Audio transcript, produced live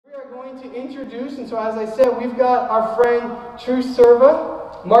going to introduce, and so as I said, we've got our friend True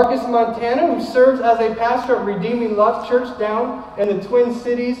Serva, Marcus Montana, who serves as a pastor at Redeeming Love Church down in the Twin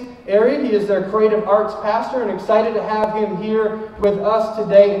Cities area. He is their creative arts pastor, and excited to have him here with us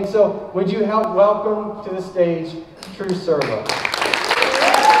today. And so, would you help welcome to the stage True Serva?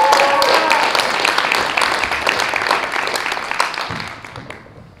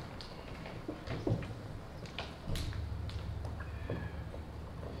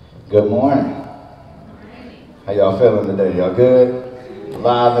 Good morning. How y'all feeling today? Y'all good?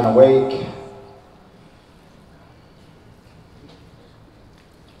 Alive and awake?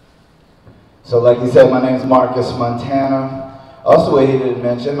 So like he said, my name is Marcus Montana. Also, what he didn't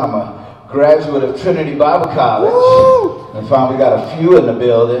mention, I'm a graduate of Trinity Bible College. Woo! And found we got a few in the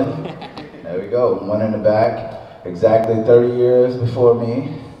building. There we go, one in the back, exactly 30 years before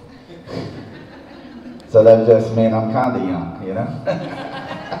me. So that just means I'm kind of young, you know?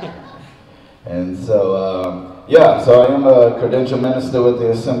 And so, so I am a credential minister with the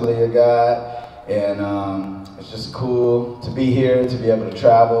Assembly of God, and it's just cool to be here, to be able to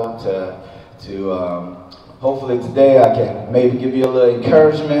travel, to hopefully today I can maybe give you a little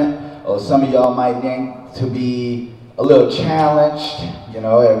encouragement, or some of y'all might need to be a little challenged. You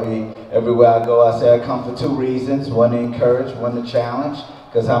know, everywhere I go, I say I come for two reasons: one to encourage, one to challenge.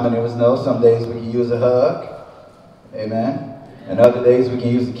 Because how many of us know some days we can use a hug, amen? And other days we can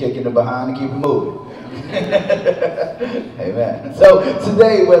use a kick in the behind to keep it moving. Amen. So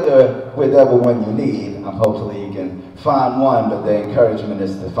today, whatever one you need, hopefully you can find one, but the encouragement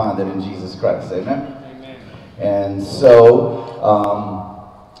is to find it in Jesus Christ. Amen. Amen. And so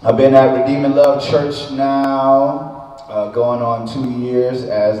I've been at Redeeming Love Church now, going on 2 years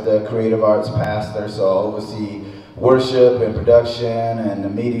as the creative arts pastor. So I oversee worship and production and the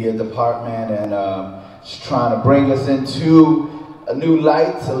media department, and just trying to bring us into a new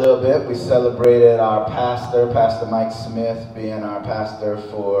light a little bit. We celebrated our pastor, Pastor Mike Smith, being our pastor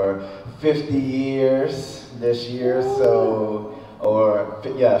for 50 years this year. So,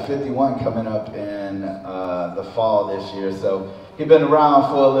 51 coming up in the fall this year. So he's been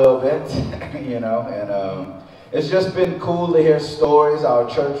around for a little bit, you know, and it's just been cool to hear stories. Our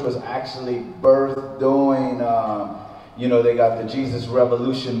church was actually birthed doing, you know, they got the Jesus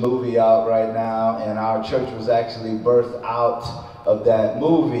Revolution movie out right now, and our church was actually birthed out of that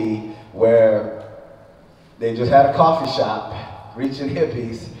movie, where they just had a coffee shop, reaching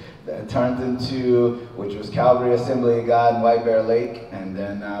hippies, that turned into, which was Calvary Assembly of God in White Bear Lake, and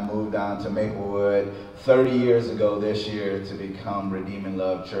then I moved on to Maplewood 30 years ago this year to become Redeeming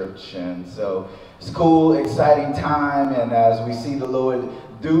Love Church. And so it's cool, exciting time, and as we see the Lord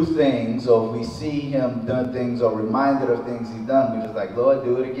do things, or if we see him done things, or reminded of things he's done, we're just like, Lord,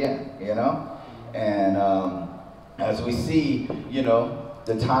 do it again, you know? And as we see, you know,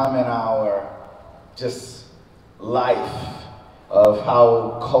 the time in our just life of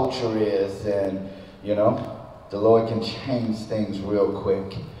how culture is, and, you know, the Lord can change things real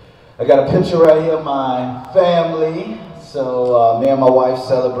quick. I got a picture right here of my family. So me and my wife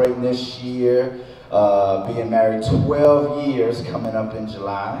celebrating this year, being married 12 years coming up in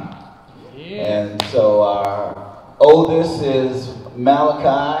July. Yeah. And so our oldest is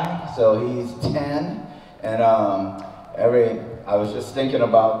Malachi, so he's 10. And I was just thinking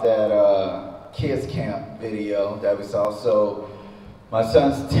about that kids camp video that we saw. So my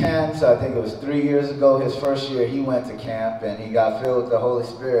son's 10, so I think it was 3 years ago, his first year, he went to camp, and he got filled with the Holy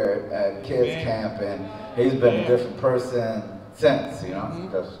Spirit at kids camp, and he's been a different person since, you know.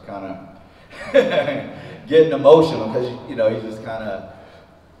 Just kind of getting emotional, because, you know, you just kind of,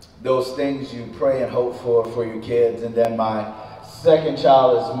 those things you pray and hope for your kids. And then my second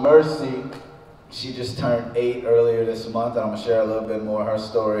child is Mercy. She just turned 8 earlier this month, and I'm going to share a little bit more of her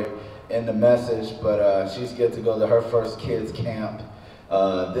story in the message, but she's get to go to her first kids camp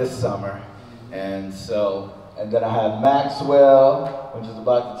this summer. And so, and then I have Maxwell, which is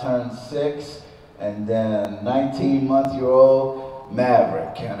about to turn 6, and then 19-month-old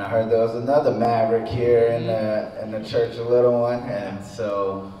Maverick. And I heard there was another Maverick here in the church, a little one. And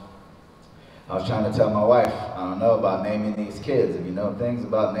so I was trying to tell my wife, I don't know about naming these kids. If you know things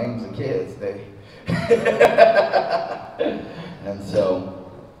about names of kids, they and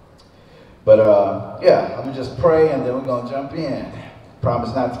so, but yeah, I'm gonna just pray, and then we're gonna jump in.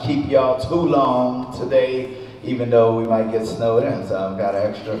 Promise not to keep y'all too long today, even though we might get snowed in, so I've got an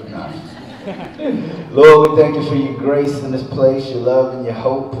extra time. Lord, we thank you for your grace in this place, your love and your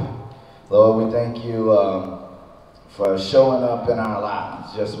hope. Lord, we thank you for showing up in our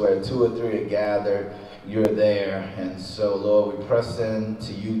lives, just where 2 or 3 are gathered, you're there. And so, Lord, we press in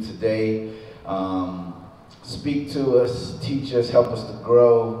to you today. Speak to us, teach us, help us to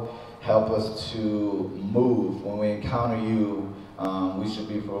grow. help us to move. When we encounter you, we should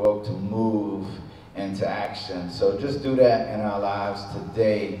be provoked to move into action. So just do that in our lives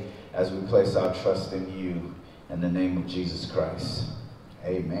today as we place our trust in you in the name of Jesus Christ.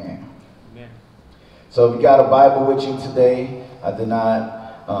 Amen. Amen. So if you got a Bible with you today, I did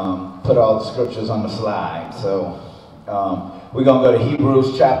not put all the scriptures on the slide. So we're going to go to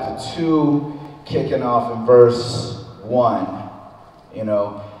Hebrews chapter 2, kicking off in verse 1. You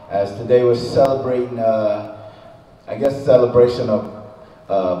know, as today we're celebrating, I guess, celebration of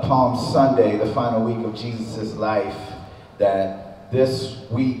Palm Sunday, the final week of Jesus' life, that this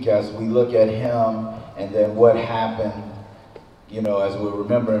week as we look at him and then what happened, you know, as we're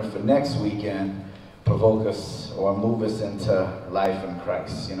remembering for next weekend, provoke us or move us into life in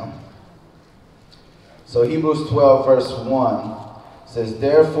Christ, you know. So Hebrews 12 verse 1 says,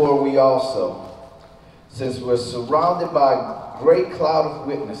 therefore we also, since we're surrounded by a great cloud of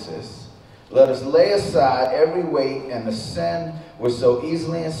witnesses, let us lay aside every weight and the sin which so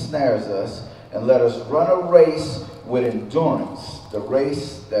easily ensnares us, and let us run a race with endurance, the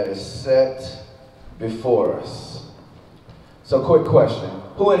race that is set before us. So quick question.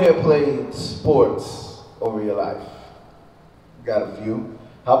 Who in here played sports over your life? Got a few.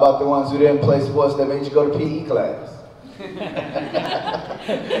 How about the ones who didn't play sports that made you go to PE class?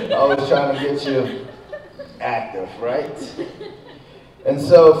 Always trying to get you active, right? And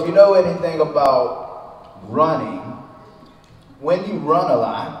so if you know anything about running, when you run a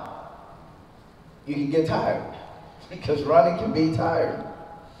lot, you can get tired because running can be tired.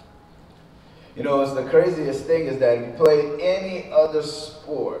 You know, it's the craziest thing is that if you play any other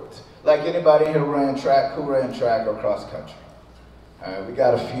sport, like anybody here ran track, who ran track or cross country? All right, we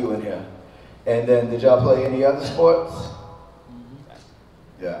got a few in here. And then did y'all play any other sports?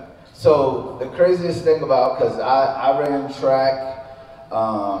 Yeah. So the craziest thing about, because I ran track,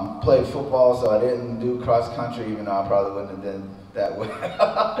 played football, so I didn't do cross country, even though I probably wouldn't have done that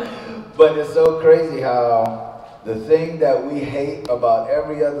well. But it's so crazy how the thing that we hate about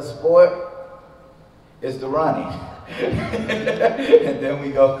every other sport is the running. And then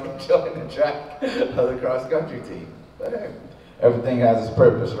we go join the track of the cross country team. But hey, everything has its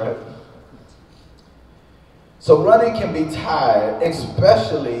purpose, right? So running can be tired,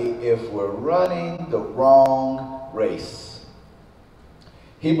 especially if we're running the wrong race.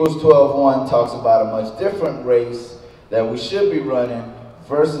 Hebrews 12:1 talks about a much different race that we should be running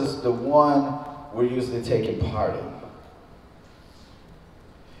versus the one we're usually taking part in.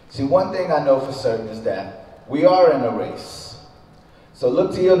 See, one thing I know for certain is that we are in a race. So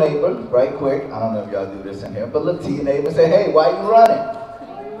look to your neighbor right quick. I don't know if y'all do this in here, but look to your neighbor and say, hey, why are you running?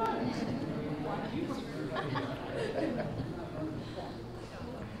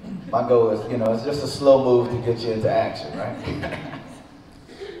 My goal is, you know, it's just a slow move to get you into action, right?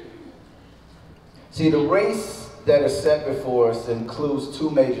 See, the race that is set before us includes two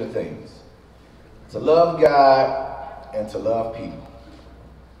major things: to love God and to love people.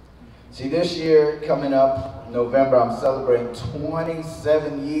 See, this year coming up, November, I'm celebrating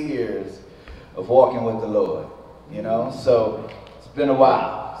 27 years of walking with the Lord, you know? So it's been a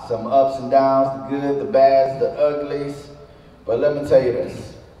while. Some ups and downs, the good, the bads, the uglies. But let me tell you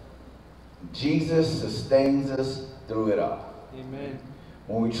this. Jesus sustains us through it all. Amen.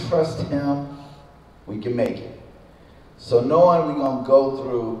 When we trust him, we can make it. So knowing we're going to go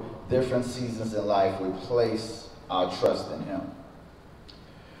through different seasons in life, we place our trust in him.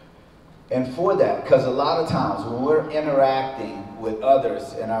 And for that, because a lot of times when we're interacting with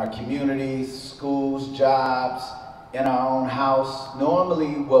others in our communities, schools, jobs, in our own house,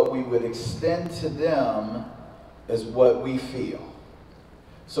 normally what we would extend to them is what we feel.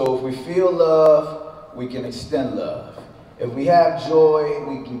 So if we feel love, we can extend love. If we have joy,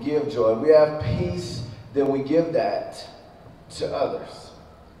 we can give joy. If we have peace, then we give that to others.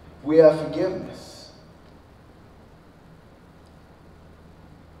 If we have forgiveness.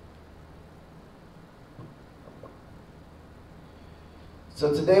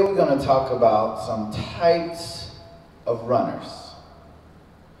 So today we're going to talk about some types of runners.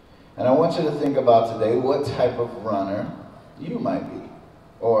 And I want you to think about today what type of runner you might be,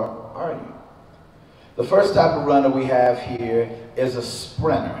 or are you? The first type of runner we have here is a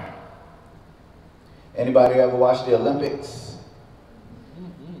sprinter. Anybody ever watch the Olympics?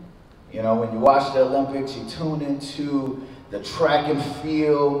 You know, when you watch the Olympics, you tune into the track and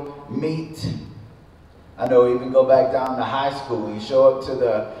field meet. I know even go back down to high school. You show up to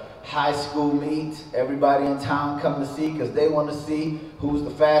the high school meet, everybody in town come to see because they want to see who's the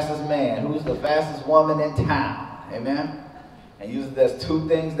fastest man, who's the fastest woman in town. Amen? And usually there's two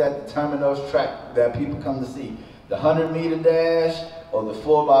things that determine those track that people come to see. The 100-meter dash or the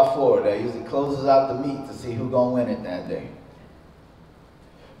 4x4 that usually closes out the meet to see who's going to win it that day.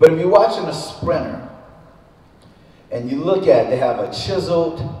 But if you're watching a sprinter, and you look at, they have a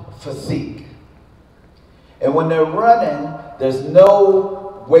chiseled physique. And when they're running, there's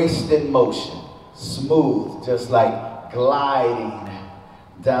no wasted motion. Smooth, just like gliding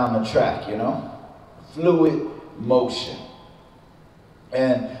down the track, you know? Fluid motion.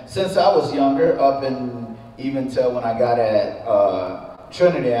 And since I was younger, up in even till when I got at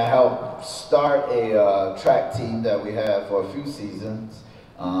Trinity, I helped start a track team that we had for a few seasons.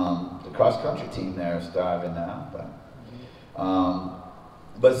 The cross-country team there is thriving now.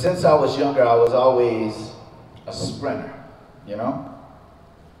 But since I was younger, I was always a sprinter, you know?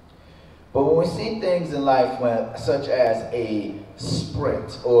 But when we see things in life such as a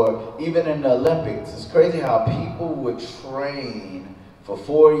sprint, or even in the Olympics, it's crazy how people would train for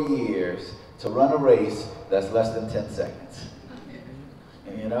 4 years to run a race that's less than 10 seconds.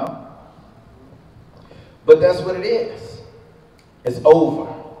 You know? But that's what it is. It's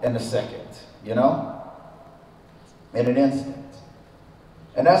over in a second, you know? In an instant.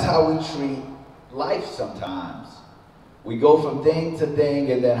 And that's how we treat life sometimes. We go from thing to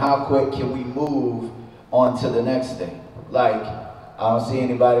thing, and then how quick can we move on to the next thing? Like, I don't see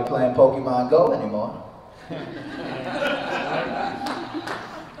anybody playing Pokemon Go anymore.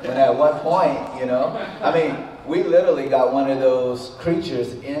 And at one point, you know, I mean, we literally got one of those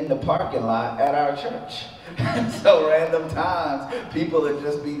creatures in the parking lot at our church. So random times, people would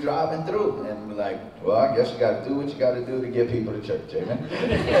just be driving through and be like, well, I guess you got to do what you got to do to get people to church, amen?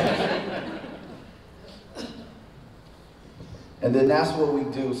 And then that's what we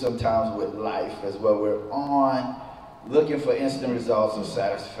do sometimes with life, is where we're on looking for instant results or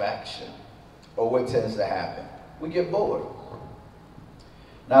satisfaction. Or what tends to happen? We get bored.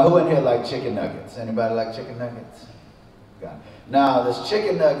 Now, who in here like chicken nuggets? Anybody like chicken nuggets? Now, this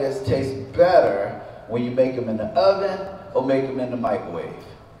chicken nuggets taste better when you make them in the oven or make them in the microwave.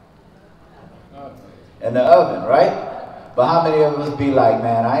 In the oven, right? But how many of us be like,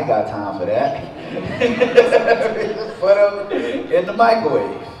 man, I ain't got time for that. Just put them in the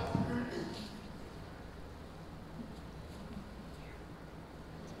microwave.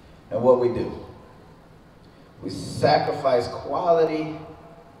 And what we do? We sacrifice quality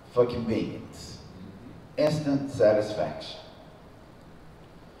for convenience. Instant satisfaction.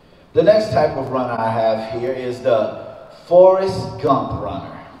 The next type of runner I have here is the Forrest Gump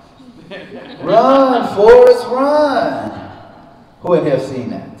Runner. Run, Forrest, run! Who in here have seen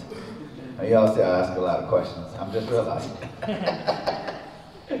that? Y'all say I ask a lot of questions. I'm just realizing.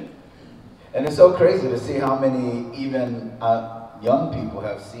 And it's so crazy to see how many even young people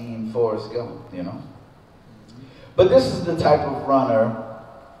have seen Forrest Gump, you know? But this is the type of runner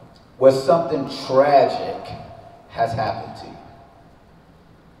where something tragic has happened to you.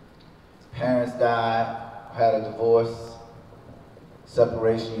 Parents died, had a divorce,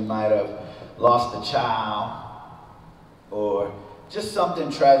 separation, you might have lost a child, or just something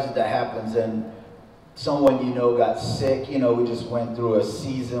tragic that happens, and someone you know got sick. You know, we just went through a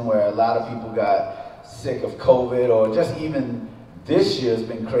season where a lot of people got sick of COVID, or just even this year has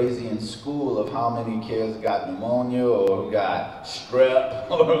been crazy in school of how many kids got pneumonia, or who got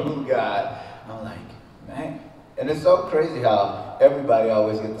strep, or who got, I'm like, man. And it's so crazy how everybody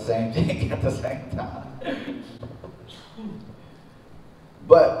always gets the same thing at the same time.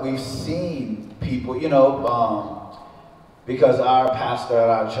 But we've seen people, you know, because our pastor at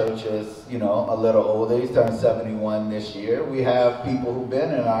our church is, you know, a little older. He's turned 71 this year. We have people who've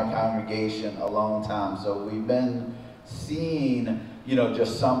been in our congregation a long time. So we've been seeing, you know,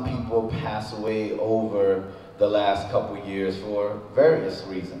 just some people pass away over the last couple of years for various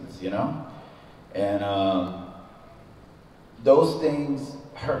reasons, you know. And those things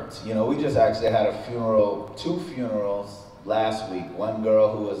hurt. You know, we just actually had a funeral, 2 funerals last week. One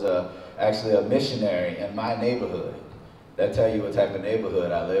girl who was actually a missionary in my neighborhood. That tell you what type of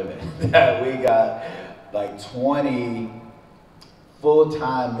neighborhood I live in. We got like 20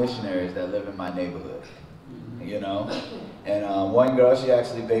 full-time missionaries that live in my neighborhood, you know. And one girl, she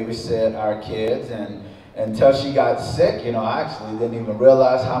actually babysat our kids, and until she got sick, you know, I actually didn't even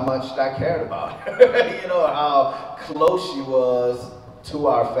realize how much I cared about her, you know, how close she was to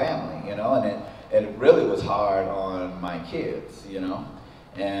our family, you know, and it really was hard on my kids, you know,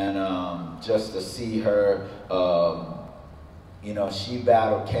 and just to see her, you know, she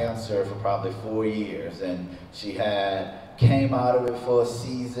battled cancer for probably 4 years, and she came out of it for a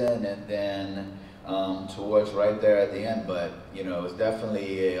season, and then towards right there at the end, but, you know, it was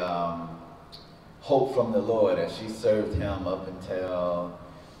definitely a hope from the Lord as she served him up until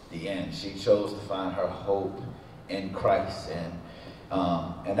the end. She chose to find her hope in Christ, and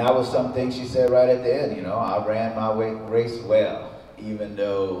And that was something she said right at the end, you know, I ran my race well, even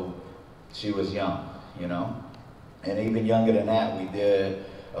though she was young, you know. And even younger than that, we did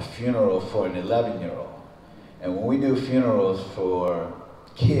a funeral for an 11-year-old. And when we do funerals for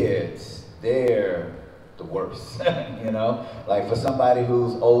kids, they're the worst, you know? Like for somebody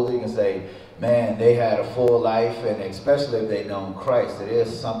who's older, you can say, man, they had a full life, and especially if they know Christ, it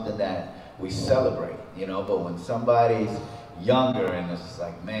is something that we celebrate, you know? But when somebody's younger and it's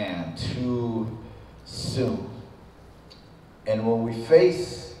like, man, too soon. And when we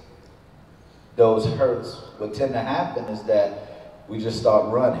face those hurts, what tend to happen is that we just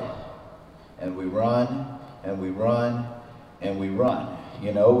start running. And we run, and we run, and we run.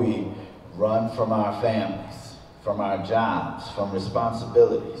 You know, we run from our families, from our jobs, from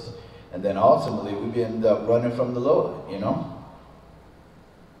responsibilities. And then ultimately, we end up running from the Lord, you know?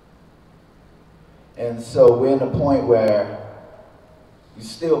 And so we're in a point where you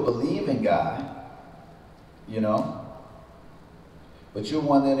still believe in God, you know, but you're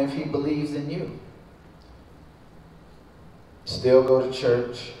wondering if he believes in you. Still go to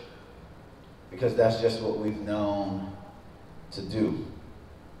church because that's just what we've known to do.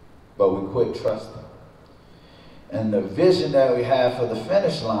 But we quit trusting. And the vision that we have for the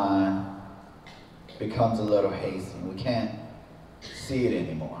finish line becomes a little hazy. We can't see it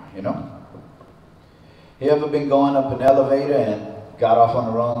anymore, you know? You ever been going up an elevator and got off on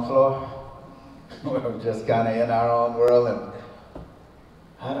the wrong floor? We're just kind of in our own world and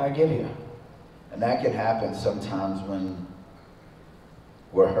how did I get here? And that can happen sometimes when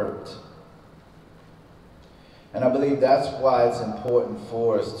we're hurt. And I believe that's why it's important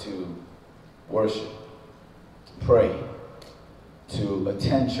for us to worship, to pray, to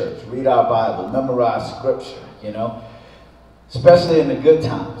attend church, read our Bible, memorize scripture, you know, especially in the good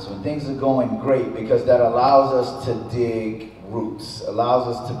times when things are going great, because that allows us to dig roots,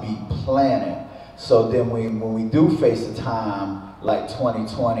 allows us to be planted. So then when we do face a time like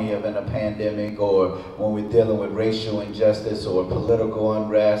 2020 of in a pandemic, or when we're dealing with racial injustice or political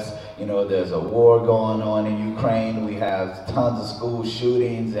unrest, you know, there's a war going on in Ukraine, we have tons of school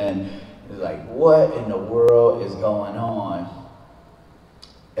shootings, and it's like, what in the world is going on?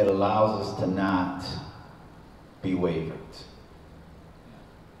 It allows us to not be wavered.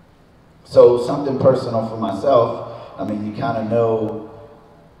 So something personal for myself, I mean, you kind of know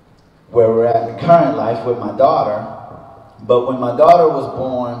where we're at in the current life with my daughter. But when my daughter was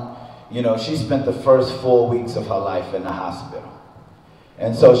born, you know, she spent the first 4 weeks of her life in the hospital.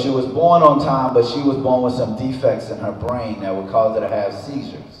 And so she was born on time, but she was born with some defects in her brain that would cause her to have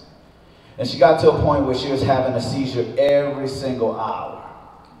seizures. And she got to a point where she was having a seizure every single hour.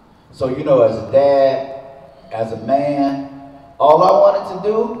 So, you know, as a dad, as a man, all I wanted to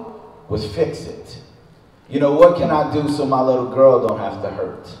do was fix it. You know, what can I do so my little girl don't have to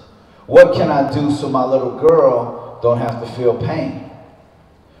hurt? What can I do so my little girl don't have to feel pain?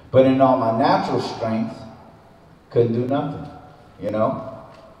 But in all my natural strength, couldn't do nothing, you know?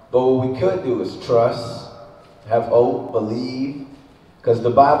 But what we could do is trust, have hope, believe, because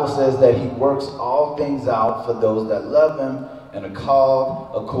the Bible says that he works all things out for those that love him and are called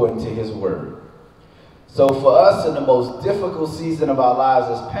according to his word. So for us in the most difficult season of our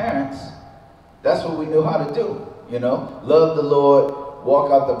lives as parents, that's what we knew how to do, you know? Love the Lord,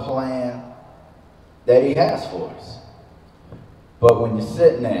 walk out the plan that he has for us. But when you're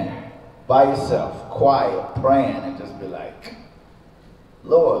sitting there by yourself, quiet, praying, and just be like,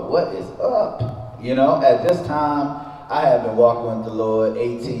 Lord, what is up? You know, at this time, I had been walking with the Lord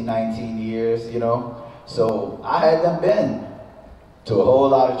 18, 19 years, you know. So I hadn't been to a whole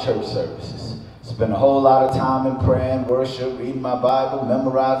lot of church services. Spent a whole lot of time in prayer, worship, reading my Bible,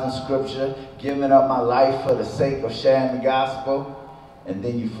 memorizing scripture, giving up my life for the sake of sharing the gospel. And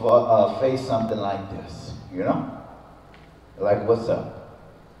then you face something like this, you know? Like, what's up?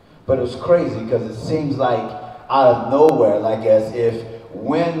 But it was crazy because it seems like out of nowhere, like as if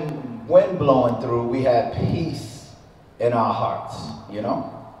wind blowing through, we had peace in our hearts, you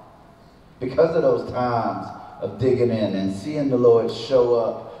know? Because of those times of digging in and seeing the Lord show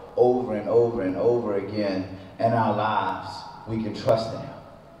up over and over and over again in our lives, we can trust in him.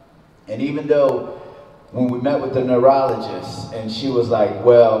 And even though when we met with the neurologist and she was like,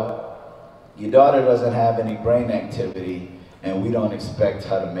 well, your daughter doesn't have any brain activity and we don't expect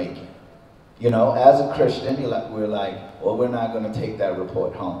her to make it. You know, as a Christian, we're like, well, we're not going to take that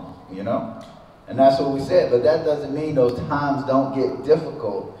report home, you know? And that's what we said, but that doesn't mean those times don't get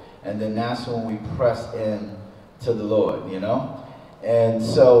difficult, and then that's when we press in to the Lord, you know? And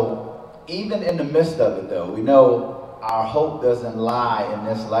so, even in the midst of it though, we know our hope doesn't lie in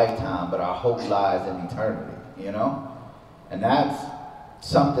this lifetime, but our hope lies in eternity, you know? And that's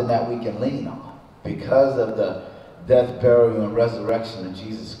something that we can lean on because of the death, burial, and resurrection of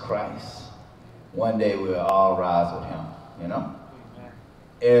Jesus Christ. One day we'll all rise with him, you know?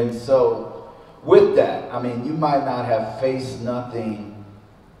 And so with that, I mean, you might not have faced nothing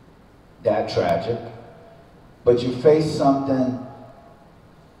that tragic, but you face something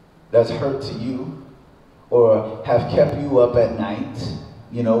that's hurt to you or have kept you up at night,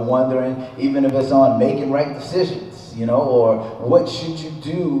 you know, wondering, even if it's on making right decisions, you know, or what should you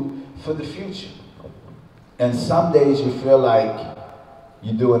do for the future. And some days you feel like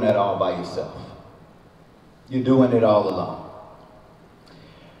you're doing it all by yourself. You're doing it all alone.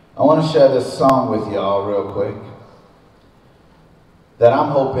 I want to share this song with y'all real quick that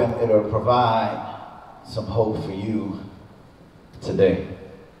I'm hoping it'll provide some hope for you today.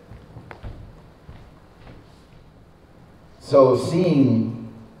 So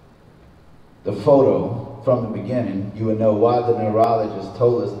seeing the photo from the beginning, you would know why the neurologist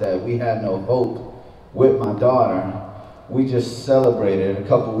told us that we had no hope with my daughter. We just celebrated a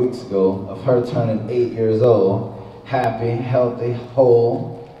couple weeks ago of her turning 8 years old, happy, healthy,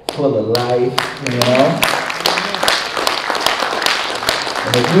 whole, full of life, you know.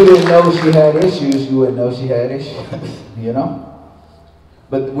 And if you didn't know she had issues, you wouldn't know she had issues, you know.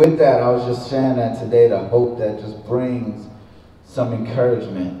 But with that, I was just sharing that today, the hope that just brings some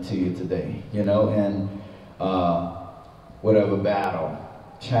encouragement to you today, you know, in whatever battle,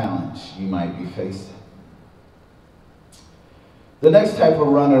 challenge you might be facing. The next type of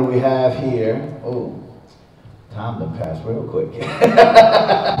runner we have here, oh, time to pass real quick.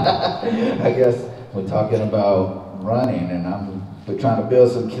 I guess we're talking about running, and we're trying to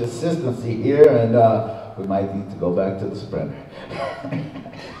build some consistency here, and we might need to go back to the sprinter.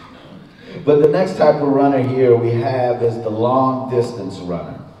 But the next type of runner here we have is the long distance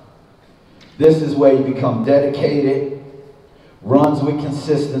runner. This is where you become dedicated, runs with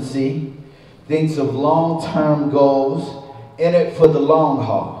consistency, thinks of long-term goals, in it for the long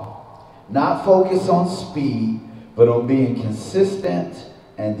haul. Not focus on speed, but on being consistent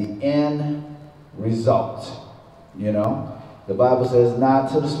and the end result. You know, the Bible says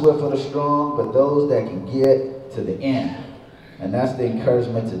not to the swift or the strong, but those that can get to the end. And that's the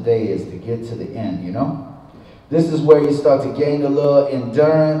encouragement today, is to get to the end, you know. This is where you start to gain a little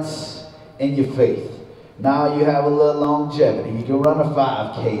endurance in your faith. Now you have a little longevity. You can run a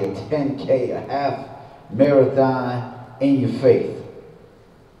 5K, a 10K, a half marathon in your faith.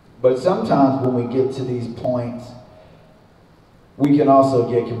 But sometimes when we get to these points, we can also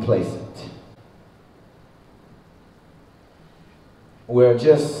get complacent. We're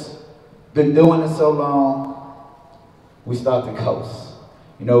just been doing it so long, we start to coast.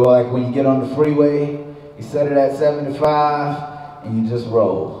 You know, like when you get on the freeway, you set it at 75 and you just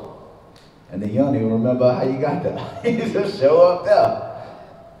roll. And then you don't even remember how you got there. You just show up there.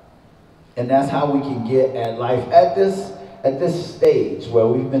 And that's how we can get at life at this stage where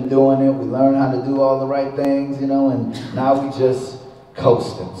we've been doing it. We learn how to do all the right things, you know, and now we just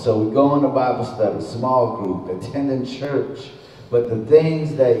coasting. So we go on a Bible study, small group, attending church. But the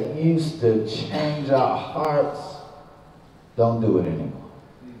things that used to change our hearts don't do it anymore.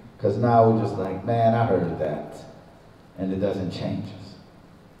 Because now we're just like, man, I heard that. And it doesn't change us.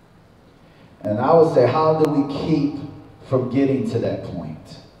 And I would say, how do we keep from getting to that point?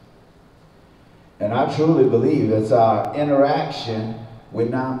 And I truly believe it's our interaction with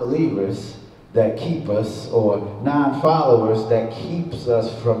non-believers that keep us, or non-followers that keeps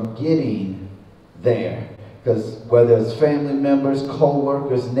us from getting there. Because whether it's family members,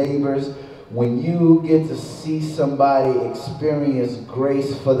 co-workers, neighbors, when you get to see somebody experience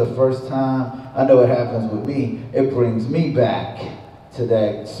grace for the first time, I know it happens with me, it brings me back to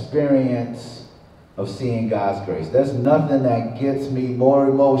that experience of seeing God's grace. There's nothing that gets me more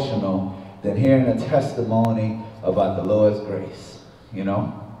emotional than hearing a testimony about the Lord's grace, you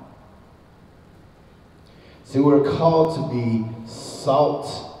know? See, we're called to be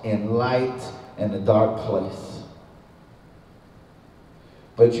salt and light in a dark place.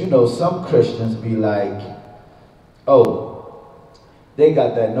 But you know, some Christians be like, oh, they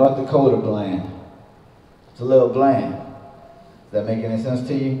got that North Dakota bland. It's a little bland. Does that make any sense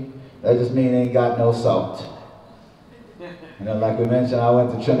to you? That just means they ain't got no salt. You know, like we mentioned, I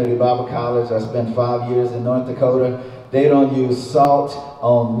went to Trinity Bible College. I spent 5 years in North Dakota. They don't use salt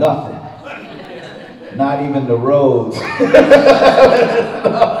on nothing. Not even the roads.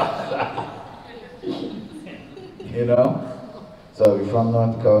 You know? So if you're from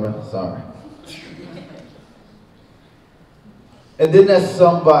North Dakota, sorry. And then there's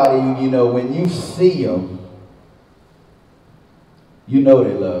somebody, you know, when you see them, you know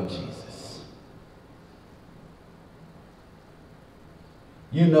they love Jesus.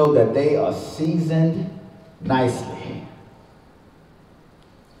 you know that they are seasoned nicely.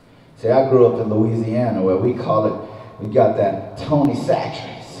 See, I grew up in Louisiana where we call it, we got that Tony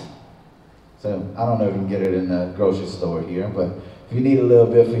Satcheries. So I don't know if you can get it in the grocery store here, but if you need a little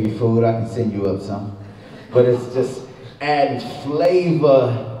bit for your food, I can send you up some. But it's just adding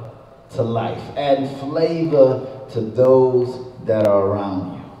flavor to life, adding flavor to those that are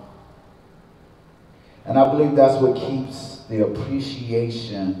around you. And I believe that's what keeps the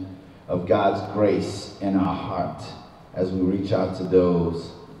appreciation of God's grace in our heart as we reach out to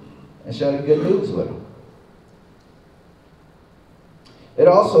those and share the good news with them. It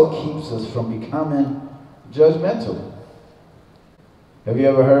also keeps us from becoming judgmental. Have you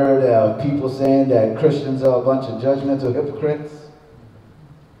ever heard of people saying that Christians are a bunch of judgmental hypocrites?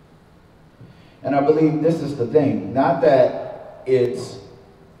 And I believe this is the thing. Not that it's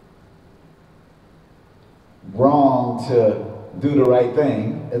wrong to do the right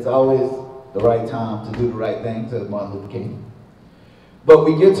thing. It's always the right time to do the right thing, says Martin Luther King. But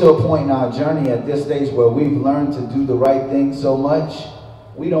we get to a point in our journey at this stage where we've learned to do the right thing so much,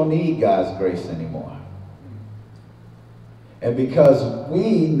 we don't need God's grace anymore. And because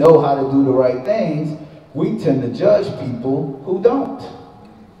we know how to do the right things, we tend to judge people who don't.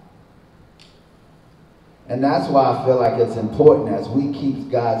 And that's why I feel like it's important as we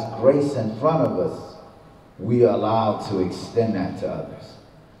keep God's grace in front of us, we are allowed to extend that to others,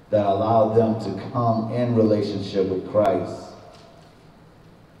 that allow them to come in relationship with Christ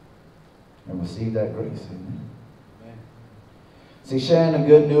and receive that grace. Amen. Amen. See, sharing the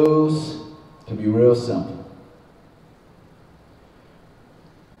good news can be real simple.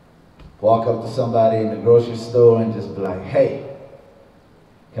 Walk up to somebody in the grocery store and just be like, hey,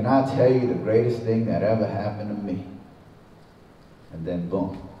 can I tell you the greatest thing that ever happened to me? And then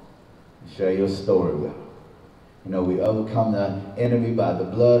boom, you share your story with them. You know, we overcome the enemy by the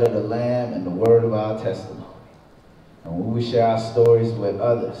blood of the Lamb and the word of our testimony. And when we share our stories with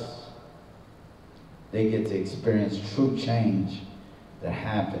others, they get to experience true change that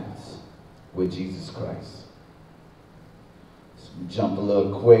happens with Jesus Christ. So we jump a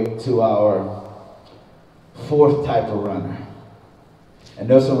little quick to our fourth type of runner. And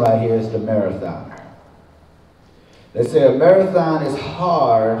this one right here is the marathoner. They say a marathon is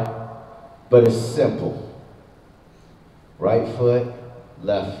hard, but it's simple. Right foot,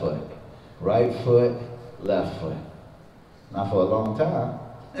 left foot. Right foot, left foot. Not for a long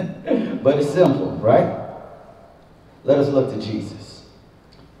time, but it's simple, right? Let us look to Jesus.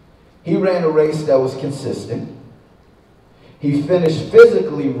 He ran a race that was consistent. He finished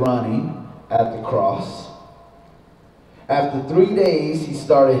physically running at the cross. After 3 days, he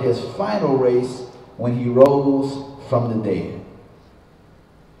started his final race when he rose from the dead.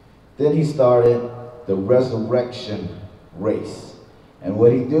 Then he started the resurrection race. And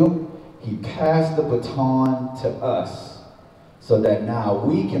what he do? He passed the baton to us so that now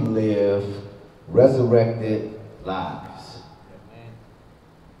we can live resurrected lives. Amen.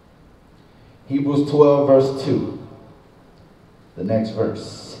 Hebrews 12 verse 2. The next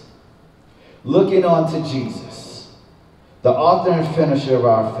verse. Looking unto Jesus, the author and finisher of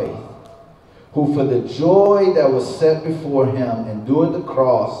our faith, who for the joy that was set before him endured the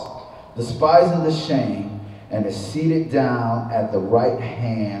cross, despising the shame, and is seated down at the right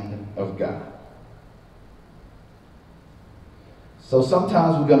hand of God. So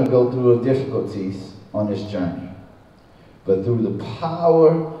sometimes we're going to go through difficulties on this journey. But through the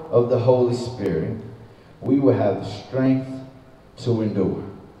power of the Holy Spirit, we will have the strength to endure.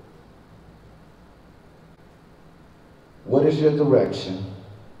 What is your direction?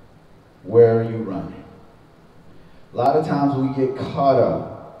 Where are you running? A lot of times we get caught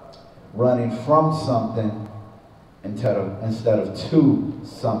up running from something instead of to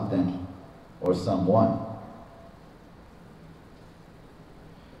something or someone.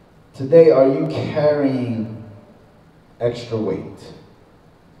 Today, are you carrying extra weight?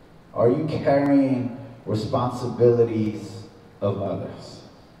 Are you carrying responsibilities of others?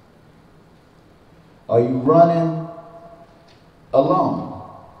 Are you running alone?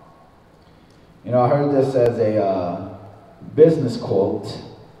 You know, I heard this as a business quote,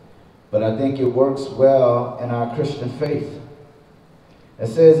 but I think it works well in our Christian faith. It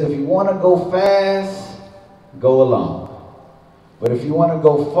says, if you want to go fast, go alone. But if you want to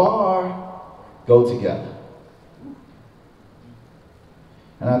go far, go together.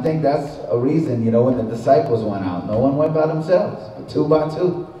 And I think that's a reason, you know, when the disciples went out, no one went by themselves, but two by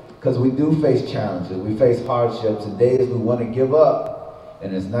two. Because we do face challenges, we face hardships, and days we want to give up.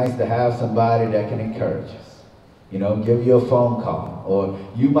 And it's nice to have somebody that can encourage us. You know, give you a phone call. Or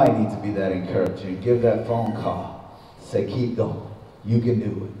you might need to be that encourager. Give that phone call. Say, keep going. You can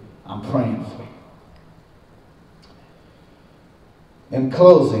do it. I'm praying for you. In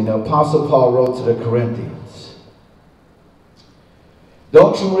closing, the Apostle Paul wrote to the Corinthians,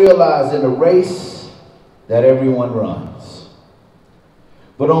 don't you realize in a race that everyone runs,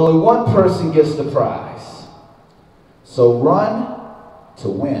 but only one person gets the prize? So run to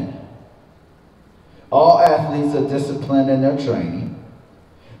win. All athletes are disciplined in their training.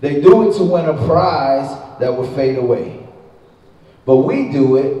 They do it to win a prize that will fade away. But we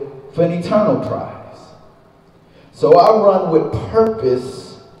do it for an eternal prize. So I run with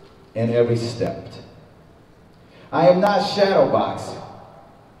purpose in every step. I am not shadowboxing.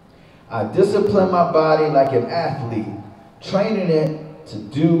 I discipline my body like an athlete, training it to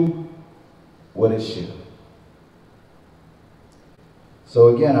do what it should.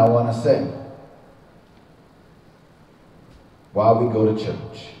 So again, I want to say, while we go to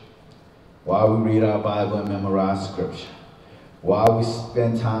church, while we read our Bible and memorize scripture, while we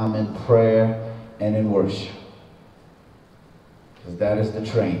spend time in prayer and in worship, because that is the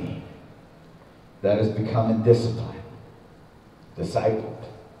training. That is becoming disciplined, discipled.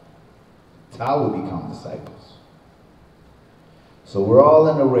 It's how we become disciples. So we're all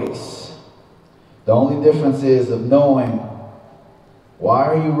in a race. The only difference is of knowing, why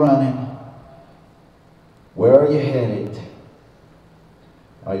are you running? Where are you headed?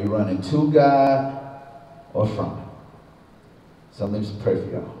 Are you running to God or from Him? So let me just pray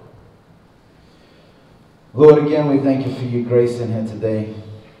for y'all. Lord, again, we thank you for your grace in here today,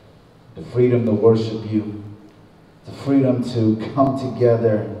 the freedom to worship you, the freedom to come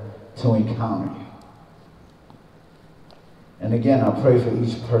together to encounter you. And again, I pray for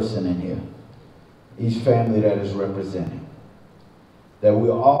each person in here, each family that is represented, that we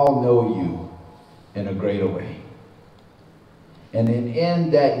all know you in a greater way. And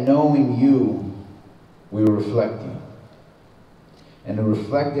in that knowing you, we reflect you. And in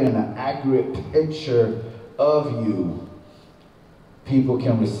reflecting an accurate picture of you, people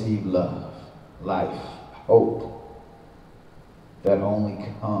can receive love, life, hope that only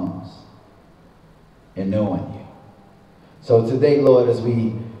comes in knowing you. So today, Lord, as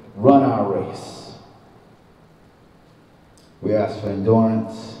we run our race, we ask for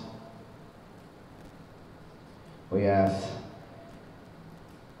endurance. We ask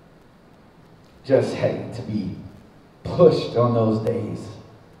just to be pushed on those days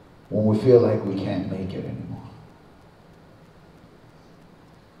when we feel like we can't make it anymore.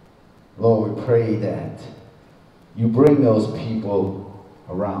 Lord, we pray that you bring those people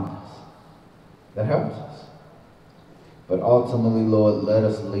around us that helps us. But ultimately, Lord, let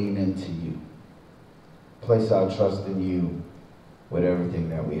us lean into you. Place our trust in you with everything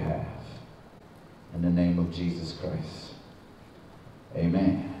that we have. In the name of Jesus Christ.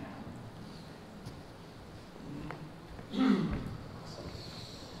 Amen.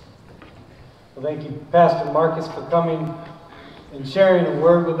 Well, thank you, Pastor Marcus, for coming and sharing a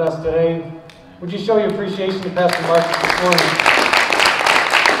word with us today. Would you show your appreciation to Pastor Marcus this morning?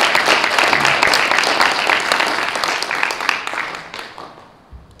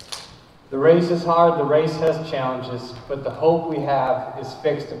 The race is hard, the race has challenges, but the hope we have is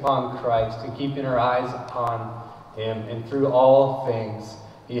fixed upon Christ and keeping our eyes upon Him. And through all things,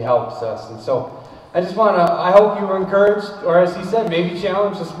 He helps us. And so, I hope you were encouraged, or as he said, maybe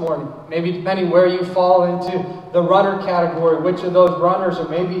challenged this morning. Maybe depending where you fall into the runner category, which of those runners, or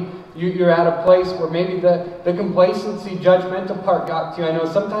maybe you're at a place where maybe the complacency, judgmental part got to you. I know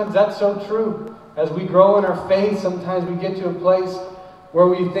sometimes that's so true. As we grow in our faith, sometimes we get to a place where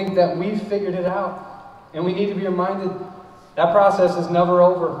we think that we've figured it out. And we need to be reminded that process is never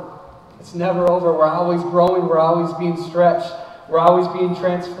over. It's never over. We're always growing. We're always being stretched. We're always being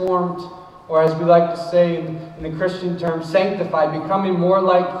transformed. Or as we like to say in the Christian term, sanctified, becoming more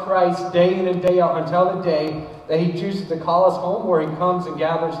like Christ day in and day out until the day that He chooses to call us home, where He comes and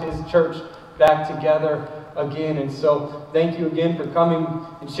gathers His church back together again. And so thank you again for coming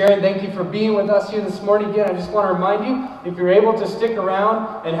and sharing. Thank you for being with us here this morning. Again, I just want to remind you, if you're able to stick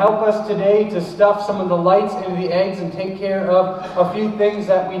around and help us today to stuff some of the lights into the eggs and take care of a few things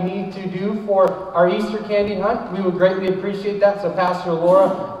that we need to do for our Easter candy hunt, we would greatly appreciate that. So Pastor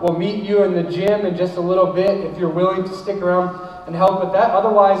Laura will meet you in the gym in just a little bit if you're willing to stick around and help with that.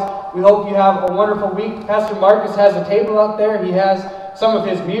 Otherwise, we hope you have a wonderful week. Pastor Marcus has a table out there. He has some of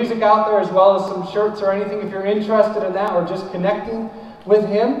his music out there, as well as some shirts or anything. If you're interested in that or just connecting with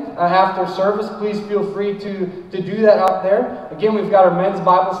him after service, please feel free to do that out there. Again, we've got our men's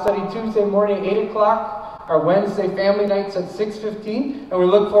Bible study Tuesday morning at 8 o'clock. Our Wednesday family nights at 6:15. And we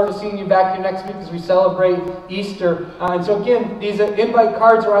look forward to seeing you back here next week as we celebrate Easter. And so again, these invite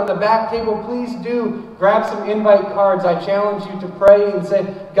cards are on the back table. Please do grab some invite cards. I challenge you to pray and say,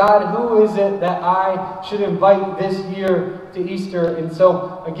 God, who is it that I should invite this year to Easter? And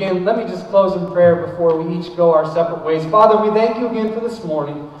so, again, let me just close in prayer before we each go our separate ways. Father, we thank you again for this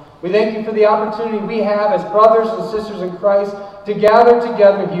morning. We thank you for the opportunity we have as brothers and sisters in Christ to gather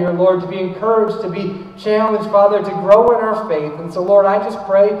together here, Lord, to be encouraged, to be challenged, Father, to grow in our faith. And so, Lord, I just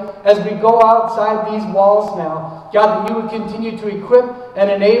pray as we go outside these walls now, God, that you would continue to equip and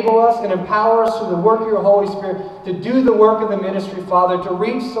enable us and empower us through the work of your Holy Spirit to do the work of the ministry, Father, to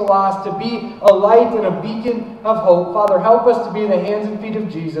reach the lost, to be a light and a beacon of hope. Father, help us to be the hands and feet of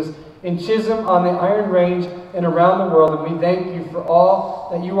Jesus in Chisholm, on the Iron Range, and around the world. And we thank you for all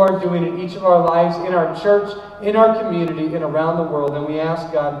that you are doing in each of our lives, in our church, in our community, and around the world. And we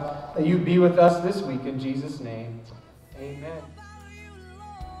ask, God, that you be with us this week in Jesus' name. Amen.